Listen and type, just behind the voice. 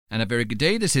And a very good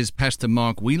day. This is Pastor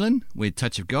Mark Whelan with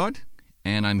Touch of God,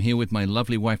 and I'm here with my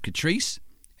lovely wife, Catrice.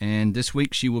 And this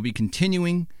week she will be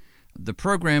continuing the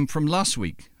program from last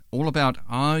week, all about,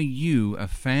 are you a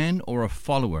fan or a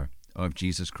follower of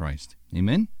Jesus Christ?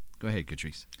 Amen? Go ahead,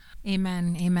 Catrice.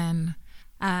 Amen, amen.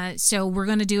 So we're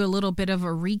going to do a little bit of a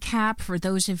recap for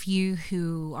those of you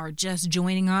who are just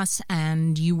joining us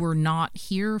and you were not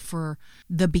here for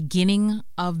the beginning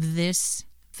of this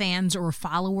fans or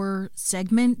follower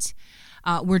segment.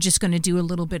 We're just going to do a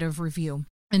little bit of review.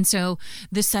 And so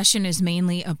this session is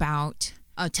mainly about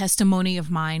a testimony of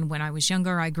mine. When I was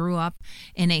younger, I grew up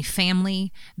in a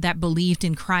family that believed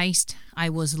in Christ. I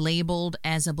was labeled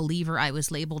as a believer. I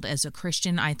was labeled as a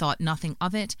Christian. I thought nothing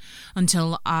of it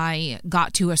until I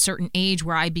got to a certain age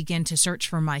where I began to search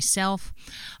for myself.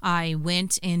 I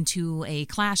went into a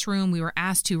classroom. We were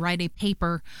asked to write a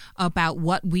paper about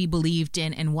what we believed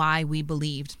in and why we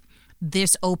believed.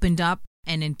 This opened up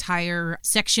an entire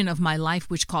section of my life,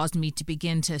 which caused me to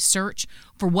begin to search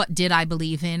for what did I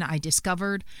believe in. I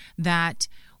discovered that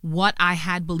what I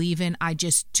had believed in, I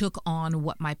just took on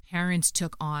what my parents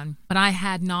took on. But I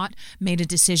had not made a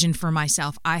decision for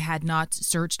myself. I had not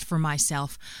searched for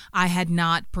myself. I had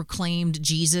not proclaimed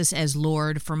Jesus as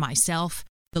Lord for myself.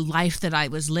 The life that I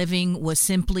was living was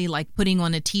simply like putting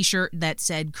on a t-shirt that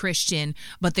said Christian,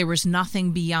 but there was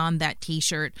nothing beyond that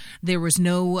t-shirt. There was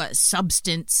no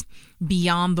substance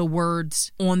beyond the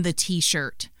words on the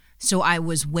t-shirt. So I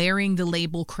was wearing the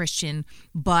label Christian,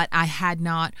 but I had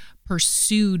not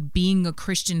pursued being a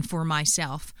Christian for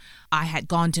myself. I had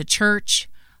gone to church.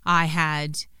 I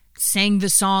had sang the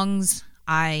songs.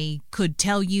 I could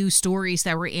tell you stories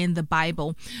that were in the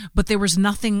Bible, but there was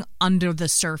nothing under the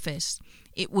surface.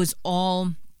 It was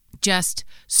all just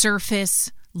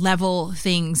surface level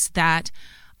things that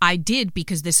I did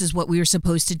because this is what we were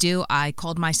supposed to do. I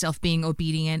called myself being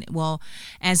obedient. Well,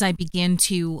 as I began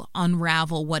to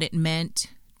unravel what it meant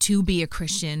to be a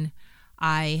Christian,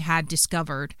 I had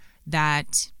discovered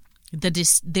that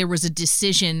there was a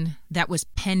decision that was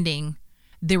pending.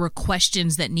 There were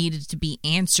questions that needed to be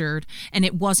answered, and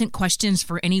it wasn't questions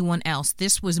for anyone else.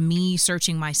 This was me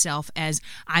searching myself, as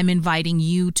I'm inviting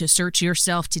you to search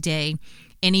yourself today.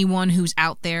 Anyone who's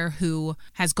out there who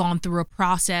has gone through a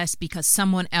process because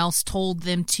someone else told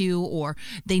them to, or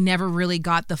they never really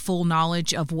got the full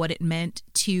knowledge of what it meant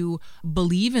to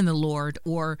believe in the Lord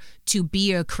or to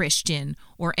be a Christian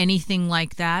or anything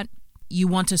like that. You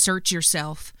want to search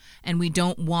yourself, and we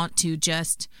don't want to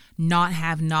just not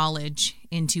have knowledge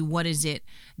into what is it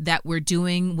that we're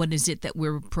doing, what is it that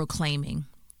we're proclaiming,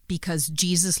 because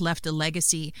Jesus left a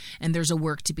legacy and there's a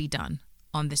work to be done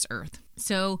on this earth.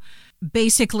 So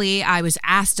basically, I was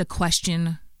asked a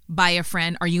question by a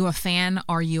friend, are you a fan?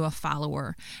 Are you a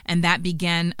follower? And that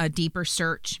began a deeper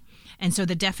search. And so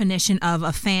the definition of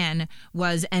a fan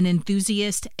was an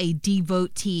enthusiast, a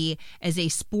devotee, as a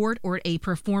sport or a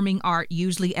performing art,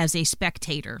 usually as a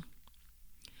spectator.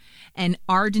 An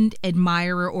ardent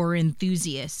admirer or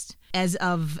enthusiast, as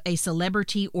of a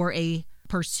celebrity or a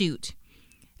pursuit.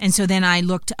 And so then I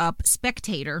looked up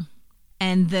spectator,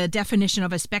 and the definition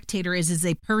of a spectator is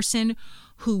a person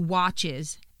who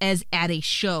watches as at a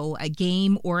show, a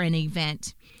game, or an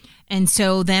event. And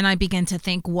so then I began to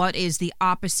think, what is the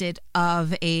opposite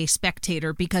of a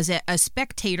spectator? Because a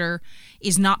spectator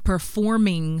is not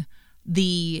performing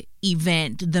the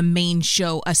event, the main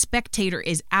show. A spectator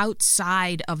is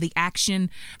outside of the action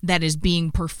that is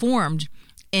being performed.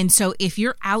 And so if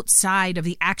you're outside of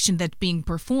the action that's being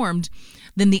performed,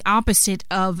 then the opposite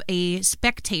of a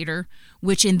spectator,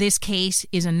 which in this case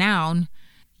is a noun,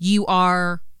 you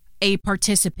are a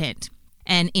participant.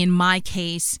 And in my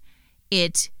case,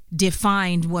 it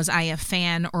defined, was I a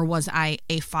fan or was I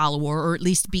a follower, or at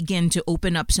least begin to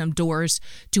open up some doors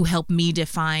to help me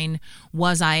define,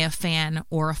 was I a fan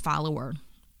or a follower?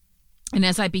 And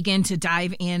as I begin to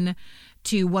dive in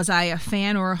to, was I a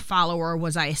fan or a follower,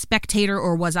 was I a spectator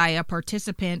or was I a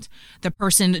participant, the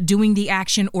person doing the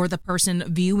action or the person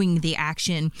viewing the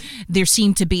action, there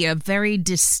seemed to be a very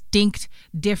distinct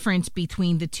difference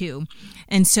between the two.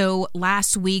 And so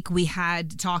last week we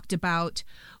had talked about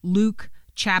Luke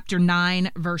chapter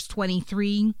 9, verse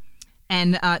 23.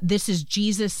 And this is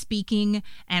Jesus speaking,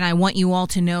 and I want you all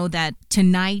to know that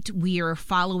tonight we are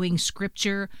following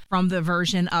scripture from the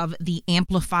version of the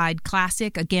Amplified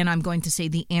Classic. Again, I'm going to say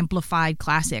the Amplified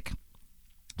Classic.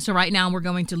 So right now we're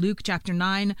going to Luke chapter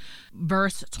 9,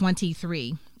 verse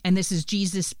 23. And this is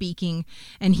Jesus speaking,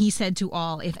 and he said to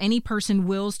all, "If any person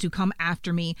wills to come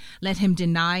after me, let him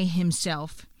deny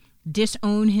himself,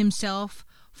 disown himself,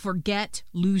 forget,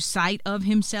 lose sight of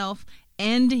himself,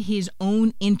 end his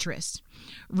own interests,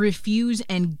 refuse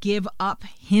and give up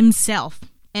himself,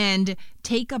 and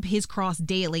take up his cross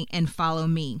daily and follow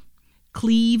me.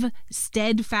 Cleave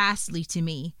steadfastly to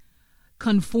me.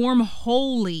 Conform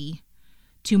wholly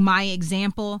to my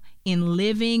example in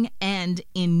living and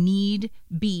in need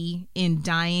be in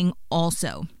dying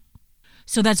also.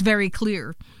 So that's very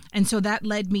clear. And so that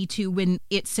led me to, when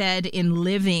it said in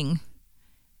living,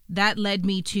 that led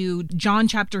me to John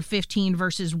chapter 15,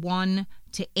 verses 1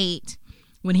 to 8,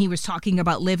 when he was talking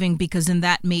about living, because then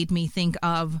that made me think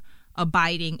of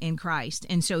abiding in Christ.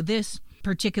 And so this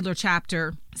particular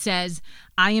chapter says,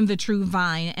 I am the true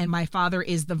vine, and my Father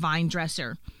is the vine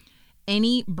dresser.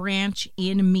 Any branch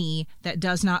in me that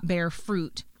does not bear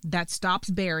fruit, that stops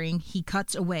bearing, he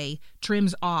cuts away,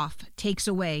 trims off, takes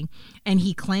away, and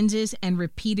he cleanses and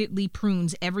repeatedly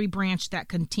prunes every branch that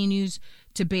continues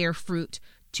to bear fruit,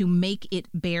 to make it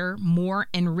bear more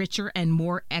and richer and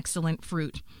more excellent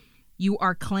fruit. You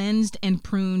are cleansed and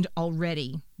pruned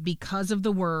already because of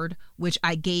the word which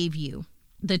I gave you,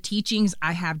 the teachings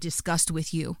I have discussed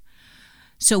with you.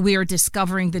 So we are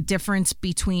discovering the difference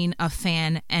between a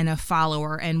fan and a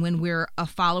follower. And when we're a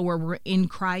follower, we're in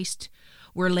Christ.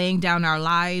 We're laying down our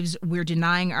lives, we're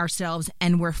denying ourselves,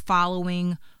 and we're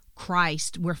following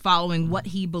Christ. We're following what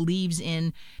he believes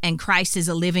in, and Christ is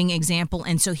a living example.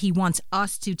 And so he wants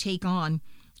us to take on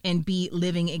and be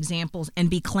living examples and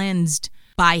be cleansed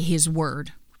by his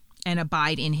word and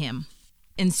abide in him.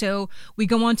 And so we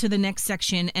go on to the next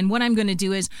section. And what I'm going to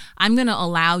do is I'm going to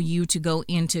allow you to go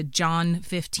into John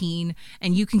 15,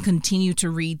 and you can continue to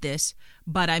read this.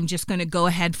 But I'm just going to go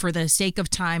ahead for the sake of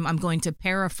time. I'm going to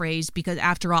paraphrase, because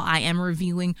after all, I am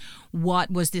reviewing what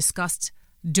was discussed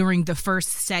during the first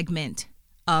segment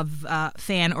of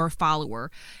fan or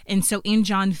follower. And so in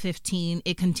John 15,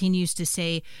 it continues to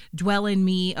say, dwell in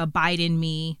me, abide in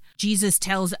me. Jesus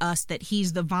tells us that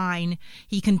he's the vine.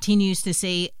 He continues to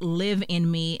say, live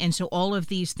in me. And so all of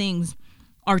these things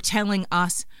are telling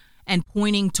us and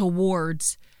pointing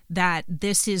towards that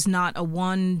this is not a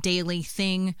one daily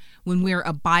thing. When we're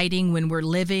abiding, when we're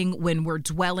living, when we're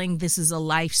dwelling, this is a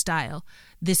lifestyle.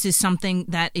 This is something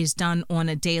that is done on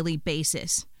a daily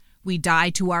basis. We die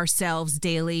to ourselves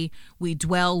daily. We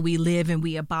dwell, we live, and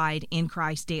we abide in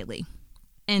Christ daily.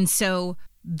 And so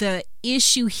the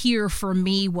issue here for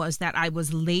me was that I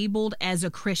was labeled as a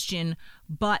Christian,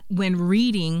 but when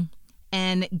reading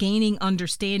and gaining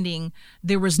understanding,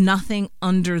 there was nothing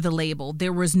under the label.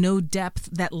 There was no depth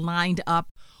that lined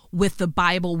up with the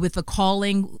Bible, with the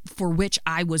calling for which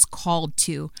I was called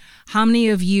to. How many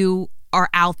of you are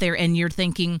out there and you're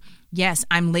thinking, yes,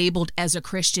 I'm labeled as a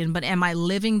Christian, but am I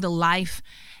living the life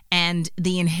and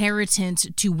the inheritance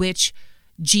to which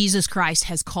Jesus Christ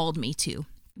has called me to?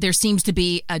 There seems to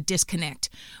be a disconnect.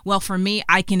 Well, for me,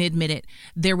 I can admit it.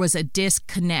 There was a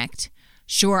disconnect.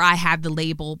 Sure, I have the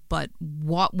label, but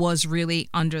what was really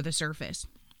under the surface?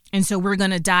 And so we're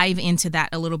going to dive into that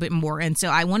a little bit more. And so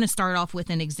I want to start off with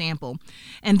an example.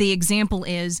 And the example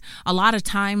is, a lot of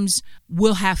times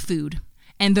we'll have food,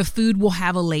 and the food will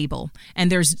have a label. And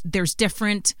there's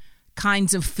different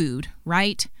kinds of food,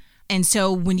 right? And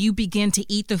so when you begin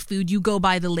to eat the food, you go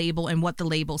by the label and what the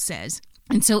label says.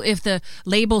 And so if the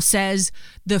label says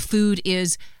the food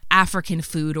is African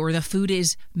food, or the food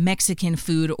is Mexican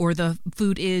food, or the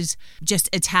food is just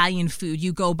Italian food,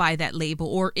 you go by that label.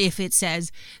 Or if it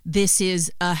says this is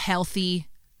a healthy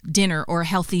dinner or a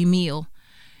healthy meal,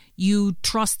 you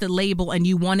trust the label and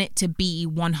you want it to be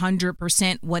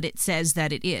 100% what it says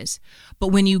that it is. But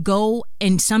when you go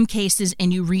in some cases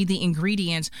and you read the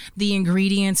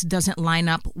ingredients doesn't line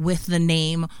up with the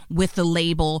name, with the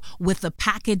label, with the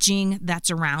packaging that's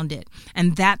around it.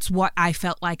 And that's what I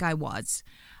felt like I was.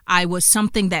 I was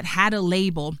something that had a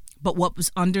label, but what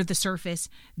was under the surface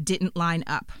didn't line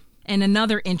up. And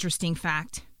another interesting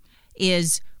fact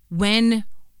is, when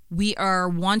we are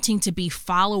wanting to be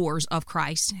followers of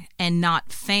Christ and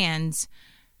not fans,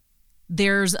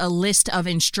 there's a list of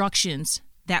instructions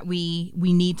that we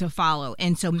need to follow.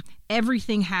 And so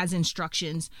everything has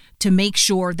instructions to make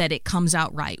sure that it comes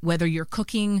out right. Whether you're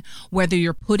cooking, whether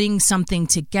you're putting something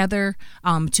together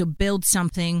to build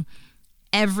something,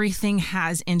 everything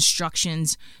has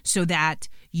instructions so that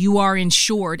you are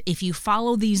ensured if you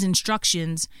follow these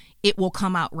instructions, it will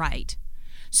come out right.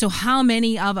 So how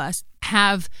many of us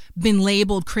have been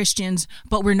labeled Christians,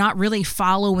 but we're not really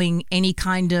following any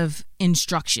kind of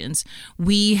instructions?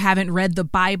 We haven't read the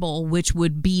Bible, which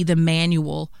would be the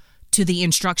manual to the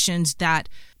instructions, that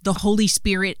the Holy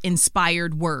Spirit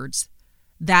inspired words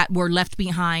that were left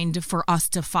behind for us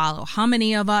to follow? How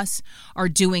many of us are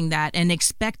doing that and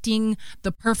expecting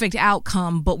the perfect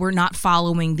outcome, but we're not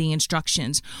following the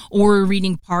instructions, or we're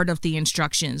reading part of the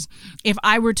instructions? If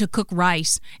I were to cook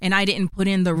rice and I didn't put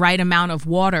in the right amount of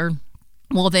water,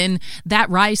 well, then that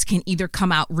rice can either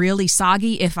come out really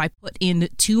soggy if I put in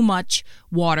too much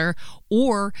water,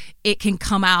 or it can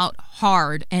come out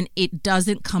hard and it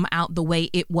doesn't come out the way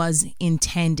it was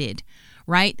intended,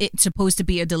 right? It's supposed to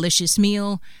be a delicious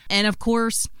meal. And of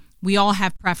course, we all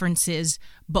have preferences,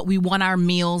 but we want our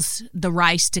meals, the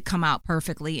rice, to come out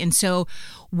perfectly. And so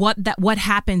what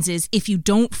happens is, if you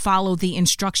don't follow the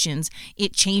instructions,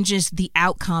 it changes the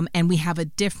outcome, and we have a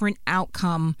different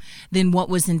outcome than what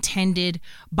was intended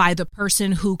by the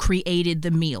person who created the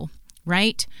meal,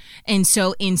 right? And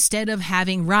so instead of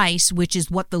having rice, which is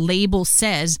what the label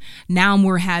says, now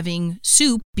we're having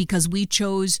soup because we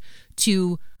chose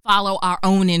to follow our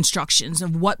own instructions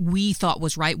of what we thought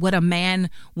was right, what a man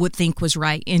would think was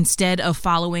right, instead of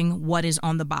following what is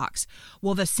on the box.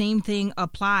 Well, the same thing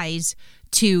applies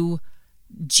to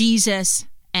Jesus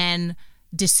and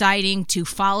deciding to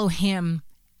follow him.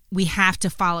 We have to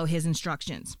follow his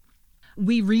instructions.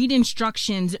 We read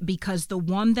instructions because the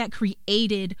one that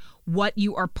created what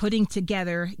you are putting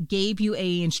together gave you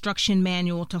an instruction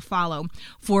manual to follow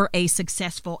for a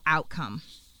successful outcome.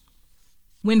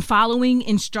 When following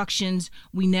instructions,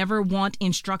 we never want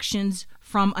instructions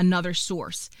from another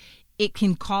source. It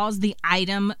can cause the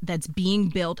item that's being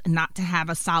built not to have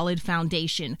a solid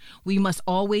foundation. We must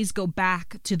always go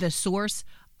back to the source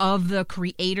of the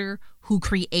creator who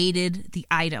created the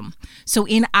item. So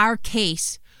in our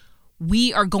case,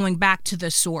 we are going back to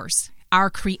the source, our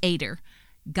creator.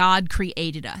 God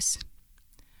created us.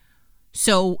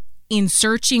 So in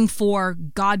searching for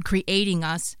God creating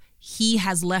us, he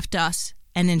has left us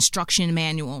an instruction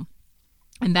manual,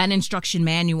 and that instruction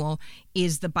manual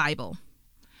is the Bible.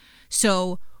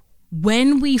 So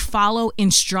when we follow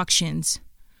instructions,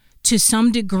 to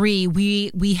some degree,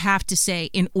 we have to say,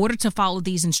 in order to follow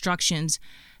these instructions,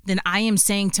 then I am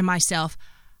saying to myself,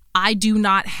 I do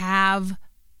not have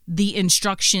the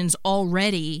instructions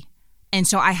already, and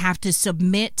so I have to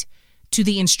submit to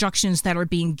the instructions that are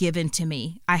being given to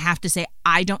me. I have to say,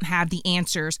 I don't have the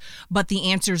answers, but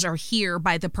the answers are here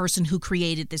by the person who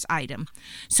created this item.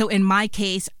 So in my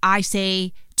case, I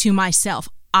say to myself,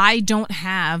 I don't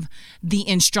have the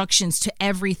instructions to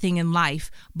everything in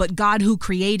life, but God who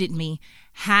created me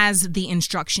has the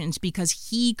instructions because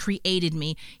he created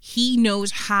me. He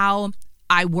knows how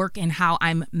I work and how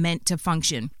I'm meant to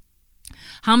function.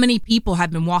 How many people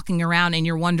have been walking around and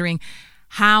you're wondering,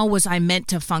 how was I meant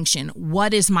to function?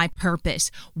 What is my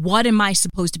purpose? What am I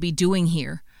supposed to be doing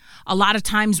here? A lot of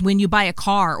times when you buy a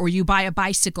car or you buy a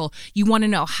bicycle, you want to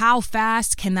know, how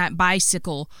fast can that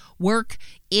bicycle work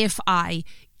if I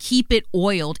keep it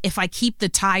oiled, if I keep the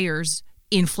tires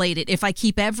inflated, if I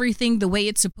keep everything the way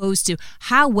it's supposed to?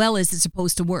 How well is it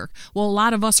supposed to work? Well, a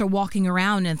lot of us are walking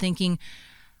around and thinking,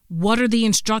 what are the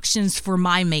instructions for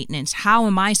my maintenance? How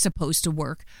am I supposed to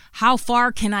work? How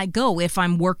far can I go if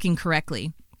I'm working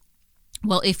correctly?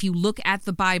 Well, if you look at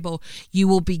the Bible, you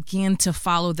will begin to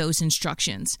follow those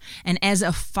instructions. And as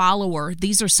a follower,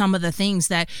 these are some of the things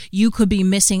that you could be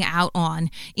missing out on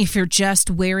if you're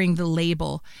just wearing the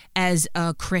label as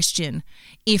a Christian.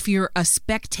 If you're a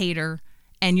spectator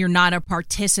and you're not a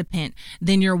participant,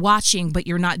 then you're watching, but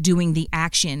you're not doing the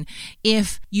action.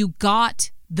 If you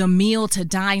got the meal to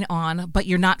dine on, but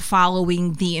you're not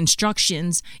following the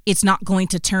instructions, it's not going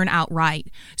to turn out right.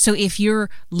 So if you're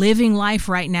living life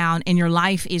right now and your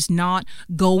life is not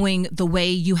going the way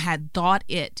you had thought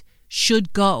it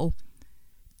should go,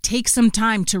 take some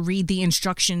time to read the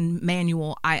instruction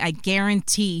manual. I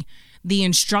guarantee the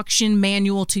instruction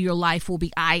manual to your life will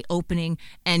be eye-opening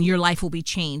and your life will be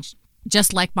changed,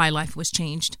 just like my life was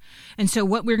changed. And so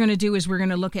what we're going to do is we're going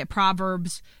to look at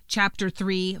Proverbs chapter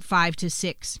 3,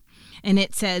 5-6. And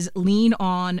it says, lean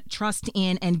on, trust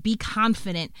in, and be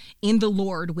confident in the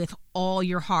Lord with all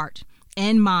your heart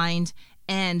and mind,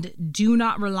 and do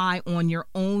not rely on your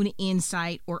own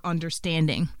insight or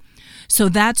understanding. So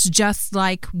that's just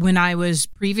like when I was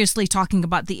previously talking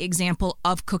about the example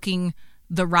of cooking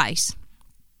the rice.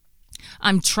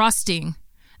 I'm trusting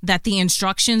that the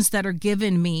instructions that are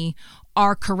given me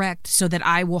are correct so that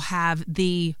I will have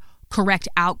the correct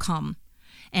outcome.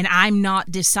 And I'm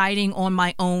not deciding on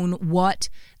my own what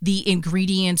the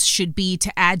ingredients should be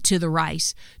to add to the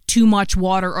rice, too much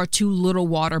water or too little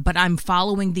water, but I'm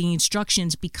following the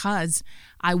instructions because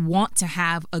I want to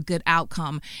have a good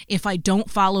outcome. If I don't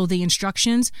follow the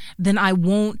instructions, then I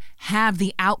won't have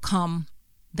the outcome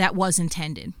that was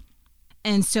intended.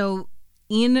 And so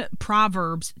in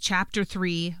Proverbs chapter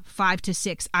 3,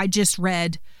 5-6, I just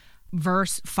read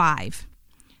verse 5.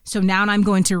 So now I'm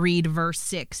going to read verse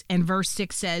 6. And verse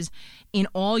 6 says, "In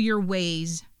all your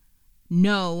ways,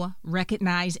 know,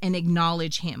 recognize, and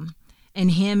acknowledge him."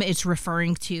 And him it's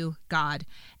referring to God.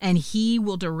 "And he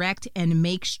will direct and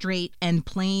make straight and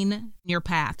plain your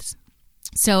paths."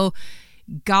 So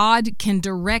God can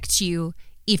direct you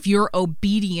if you're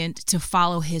obedient to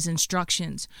follow his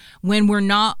instructions. When we're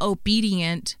not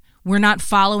obedient, we're not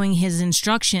following his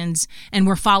instructions, and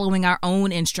we're following our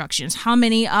own instructions. How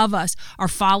many of us are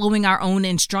following our own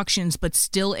instructions but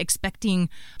still expecting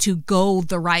to go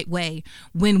the right way?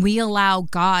 When we allow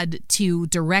God to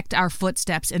direct our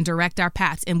footsteps and direct our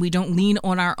paths, and we don't lean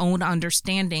on our own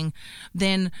understanding,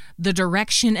 then the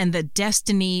direction and the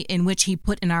destiny in which he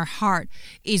put in our heart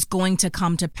is going to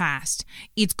come to pass.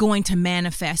 It's going to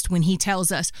manifest when he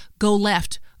tells us, go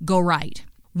left, go right,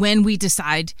 when we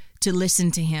decide to listen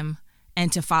to him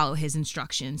and to follow his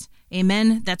instructions.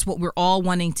 Amen? That's what we're all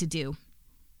wanting to do.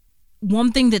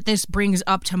 One thing that this brings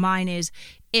up to mind is,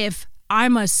 if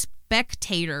I'm a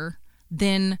spectator,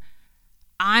 then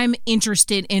I'm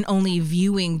interested in only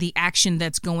viewing the action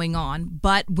that's going on.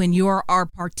 But when you're our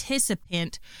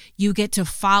participant, you get to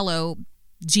follow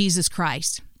Jesus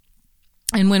Christ.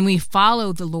 And when we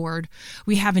follow the Lord,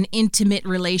 we have an intimate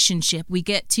relationship. We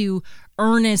get to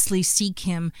earnestly seek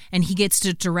him, and he gets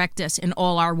to direct us in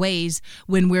all our ways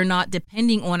when we're not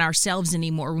depending on ourselves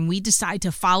anymore. When we decide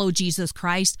to follow Jesus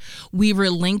Christ, we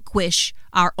relinquish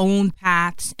our own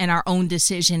paths and our own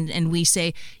decisions, and we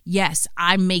say, yes,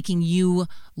 I'm making you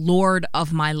Lord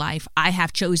of my life. I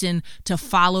have chosen to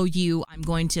follow you. I'm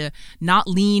going to not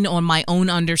lean on my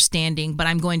own understanding, but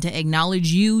I'm going to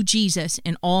acknowledge you, Jesus,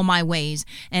 in all my ways,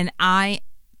 and I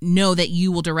know that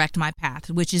you will direct my path,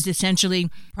 which is essentially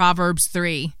Proverbs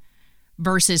 3,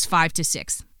 verses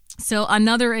 5-6. So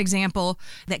another example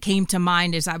that came to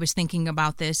mind as I was thinking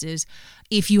about this is,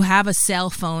 if you have a cell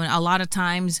phone, a lot of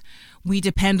times we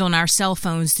depend on our cell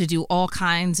phones to do all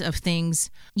kinds of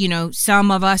things. You know, some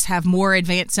of us have more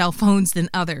advanced cell phones than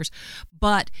others,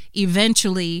 but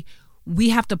eventually we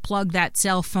have to plug that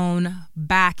cell phone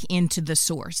back into the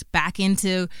source, back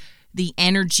into the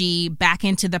energy, back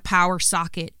into the power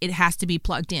socket. It has to be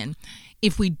plugged in.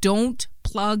 If we don't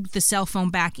plug the cell phone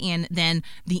back in, then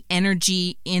the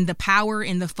energy in the power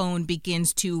in the phone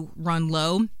begins to run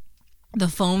low. The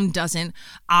phone doesn't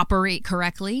operate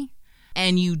correctly,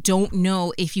 and you don't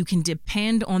know if you can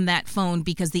depend on that phone,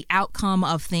 because the outcome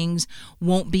of things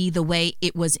won't be the way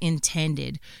it was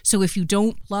intended. So if you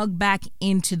don't plug back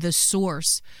into the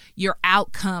source, your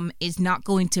outcome is not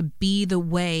going to be the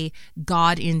way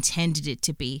God intended it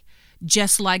to be.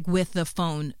 Just like with the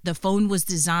phone was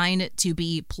designed to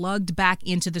be plugged back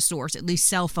into the source, at least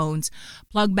cell phones,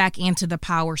 plug back into the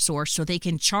power source so they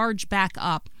can charge back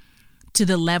up to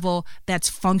the level that's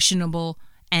functionable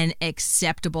and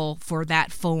acceptable for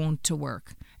that phone to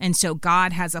work. And so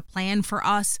God has a plan for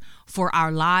us, for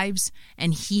our lives,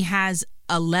 and he has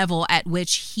a level at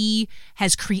which he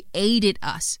has created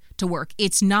us to work.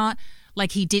 It's not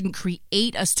like he didn't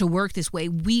create us to work this way.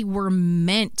 We were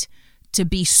meant to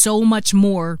be so much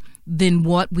more than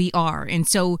what we are. And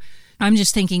so I'm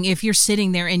just thinking, if you're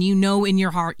sitting there and you know in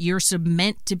your heart you're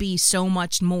meant to be so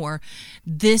much more,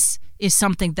 this is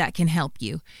something that can help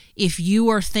you. If you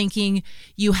are thinking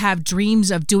you have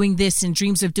dreams of doing this and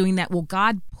dreams of doing that, well,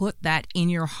 God put that in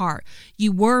your heart.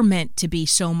 You were meant to be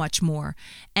so much more.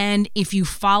 And if you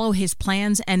follow his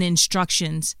plans and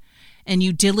instructions and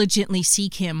you diligently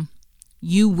seek him,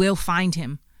 you will find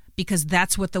him, because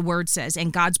that's what the word says.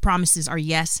 And God's promises are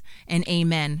yes and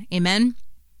amen. Amen.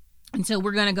 And so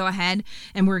we're going to go ahead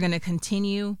and we're going to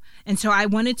continue. And so I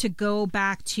wanted to go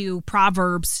back to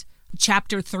Proverbs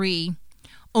chapter 3.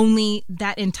 Only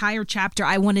that entire chapter,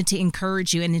 I wanted to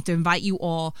encourage you and to invite you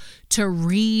all to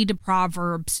read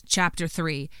Proverbs chapter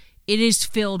 3. It is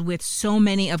filled with so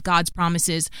many of God's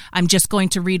promises. I'm just going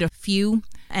to read a few,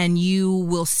 and you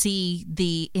will see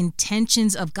the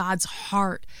intentions of God's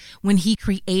heart when he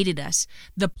created us,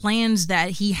 the plans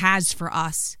that he has for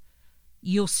us.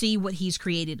 You'll see what he's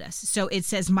created us. So it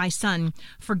says, "My son,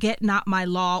 forget not my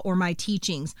law or my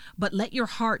teachings, but let your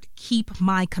heart keep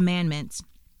my commandments.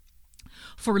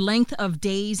 For length of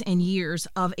days and years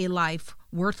of a life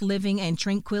worth living, and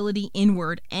tranquility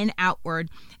inward and outward,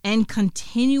 and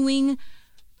continuing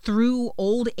through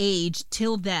old age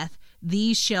till death,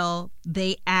 these shall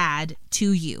they add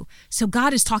to you." So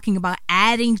God is talking about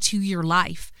adding to your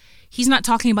life. He's not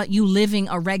talking about you living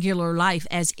a regular life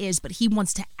as is, but he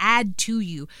wants to add to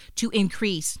you, to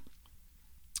increase.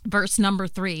 Verse number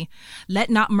 3, let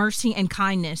not mercy and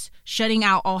kindness, shutting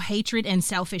out all hatred and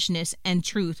selfishness and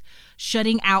truth,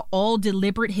 shutting out all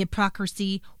deliberate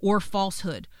hypocrisy or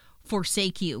falsehood,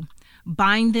 forsake you.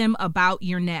 Bind them about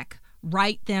your neck,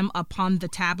 write them upon the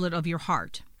tablet of your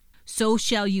heart. So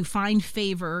shall you find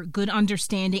favor, good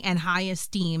understanding, and high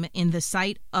esteem in the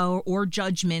sight or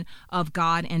judgment of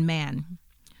God and man.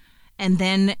 And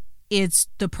then it's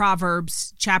the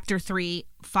Proverbs chapter 3,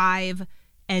 5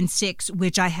 and 6,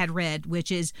 which I had read, which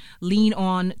is lean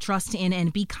on, trust in,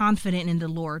 and be confident in the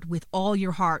Lord with all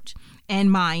your heart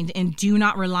and mind, and do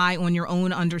not rely on your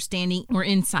own understanding or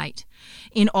insight.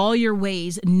 In all your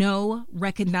ways, know,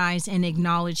 recognize, and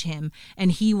acknowledge him,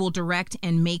 and he will direct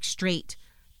and make straight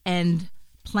and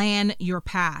plan your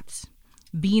paths.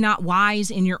 Be not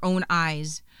wise in your own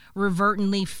eyes.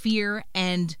 Reverently fear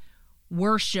and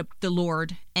worship the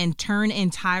Lord, and turn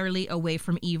entirely away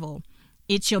from evil.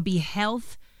 It shall be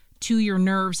health to your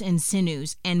nerves and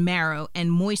sinews, and marrow,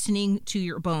 and moistening to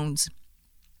your bones.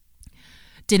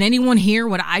 Did anyone hear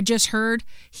what I just heard?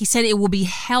 He said it will be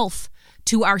health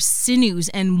to our sinews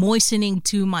and moistening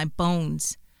to my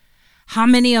bones. How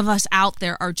many of us out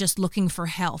there are just looking for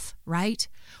health, right?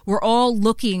 We're all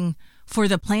looking for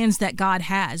the plans that God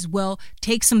has. Well,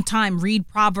 take some time, read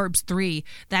Proverbs 3.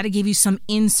 That'll give you some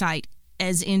insight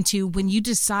as into when you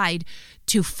decide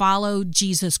to follow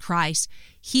Jesus Christ,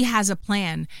 he has a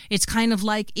plan. It's kind of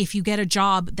like if you get a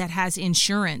job that has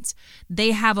insurance,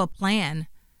 they have a plan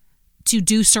to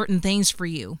do certain things for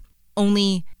you.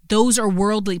 Only those are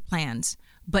worldly plans,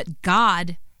 but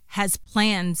God has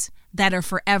plans that are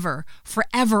forever.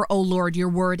 Forever, O Lord, your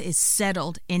word is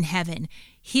settled in heaven.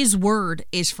 His word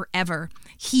is forever.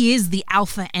 He is the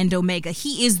Alpha and Omega.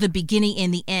 He is the beginning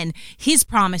and the end. His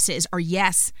promises are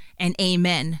yes and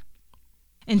amen.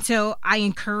 And so I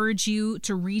encourage you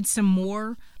to read some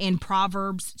more in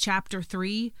Proverbs chapter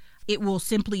 3. It will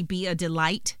simply be a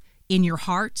delight in your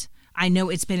heart. I know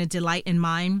it's been a delight in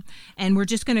mine. And we're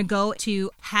just going to go to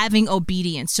having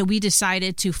obedience. So we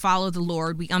decided to follow the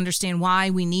Lord. We understand why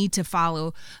we need to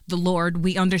follow the Lord.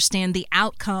 We understand the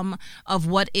outcome of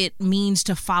what it means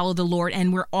to follow the Lord.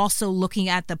 And we're also looking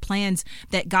at the plans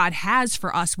that God has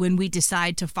for us when we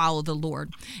decide to follow the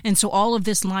Lord. And so all of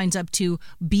this lines up to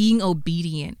being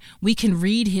obedient. We can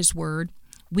read his word.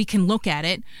 We can look at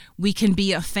it, we can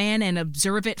be a fan and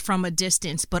observe it from a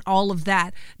distance, but all of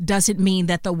that doesn't mean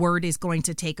that the word is going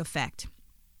to take effect.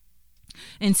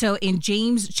 And so in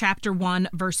James chapter 1,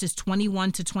 verses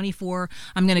 21 to 24,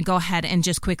 I'm going to go ahead and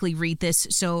just quickly read this.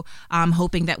 So I'm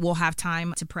hoping that we'll have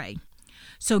time to pray.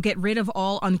 So get rid of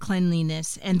all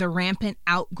uncleanliness and the rampant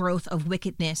outgrowth of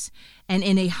wickedness, and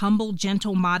in a humble,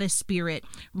 gentle, modest spirit,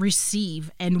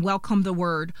 receive and welcome the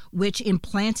word, which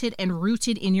implanted and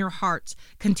rooted in your hearts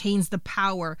contains the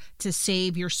power to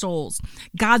save your souls.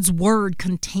 God's word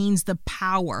contains the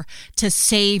power to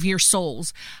save your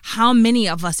souls. How many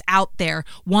of us out there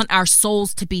want our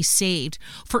souls to be saved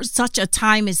for such a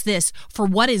time as this, for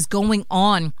what is going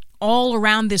on all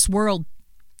around this world?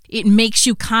 It makes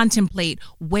you contemplate,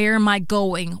 where am I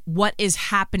going? What is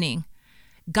happening?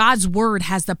 God's word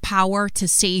has the power to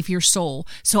save your soul.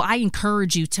 So I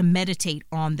encourage you to meditate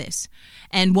on this.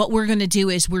 And what we're going to do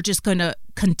is we're just going to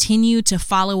continue to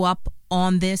follow up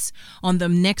on this on the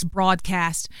next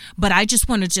broadcast. But I just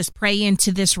want to just pray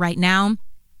into this right now.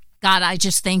 God, I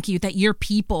just thank you that your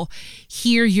people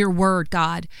hear your word,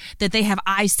 God, that they have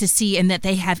eyes to see and that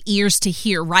they have ears to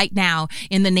hear right now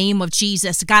in the name of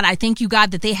Jesus. God, I thank you,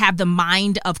 God, that they have the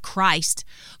mind of Christ,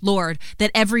 Lord, that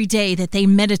every day that they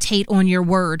meditate on your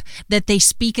word, that they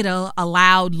speak it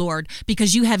aloud, Lord,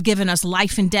 because you have given us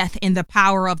life and death in the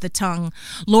power of the tongue.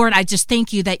 Lord, I just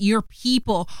thank you that your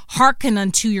people hearken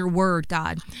unto your word,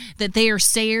 God, that they are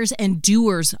sayers and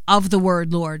doers of the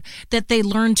word, Lord, that they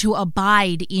learn to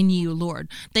abide in you, Lord.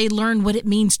 They learn what it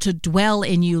means to dwell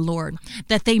in you, Lord,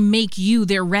 that they make you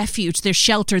their refuge, their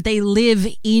shelter. They live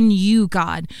in you,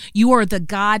 God. You are the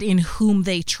God in whom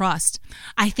they trust.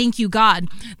 I thank you, God,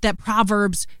 that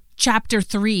Proverbs chapter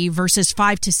 3, verses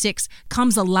 5 to 6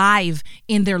 comes alive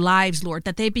in their lives, Lord,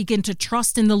 that they begin to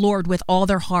trust in the Lord with all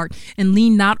their heart and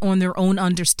lean not on their own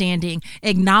understanding,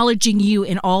 acknowledging you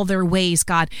in all their ways,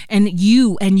 God, and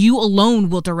you alone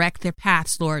will direct their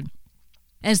paths, Lord.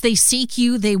 As they seek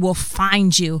you, they will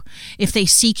find you if they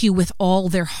seek you with all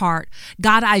their heart.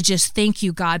 God, I just thank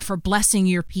you, God, for blessing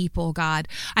your people, God.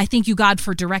 I thank you, God,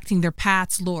 for directing their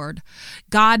paths, Lord.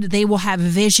 God, they will have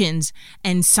visions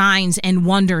and signs and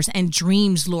wonders and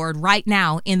dreams, Lord, right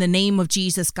now in the name of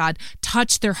Jesus, God.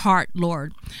 Touch their heart,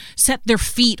 Lord. Set their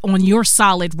feet on your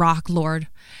solid rock, Lord.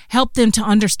 Help them to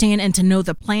understand and to know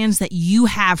the plans that you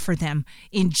have for them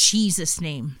in Jesus'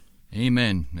 name.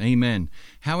 Amen. Amen.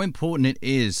 How important it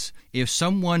is if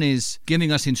someone is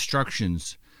giving us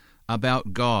instructions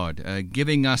about God,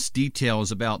 giving us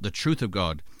details about the truth of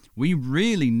God. We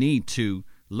really need to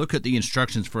look at the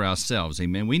instructions for ourselves.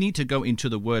 Amen. We need to go into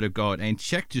the Word of God and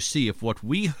check to see if what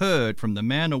we heard from the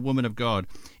man or woman of God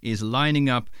is lining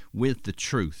up with the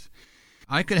truth.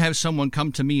 I could have someone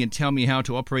come to me and tell me how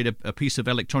to operate a piece of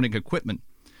electronic equipment,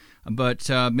 but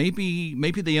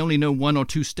maybe they only know 1 or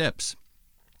 2 steps.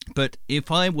 But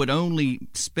if I would only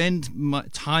spend my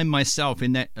time myself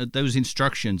in those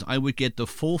instructions, I would get the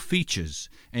full features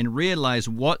and realize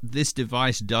what this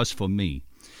device does for me.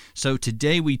 So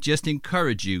today we just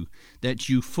encourage you that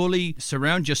you fully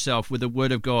surround yourself with the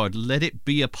Word of God. Let it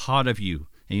be a part of you.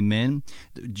 Amen.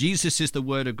 Jesus is the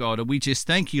Word of God, and we just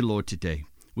thank you, Lord, today.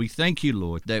 We thank you,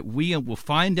 Lord, that we will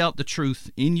find out the truth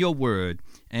in your Word,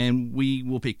 and we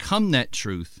will become that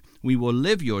truth. We will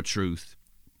live your truth.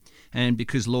 And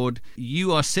because, Lord,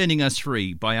 you are setting us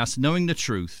free by us knowing the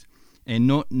truth and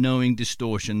not knowing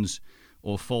distortions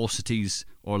or falsities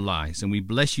or lies. And we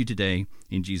bless you today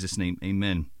in Jesus' name.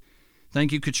 Amen.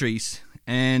 Thank you, Catrice.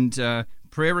 And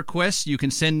prayer requests, you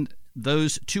can send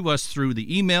those to us through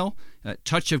the email at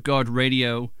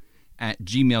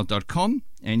touchofgodradio@gmail.com.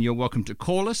 And you're welcome to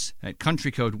call us at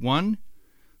country code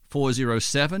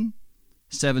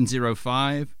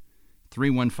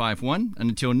 1-407-705-3151. And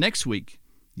until next week,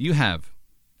 you have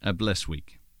a blessed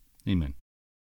week. Amen.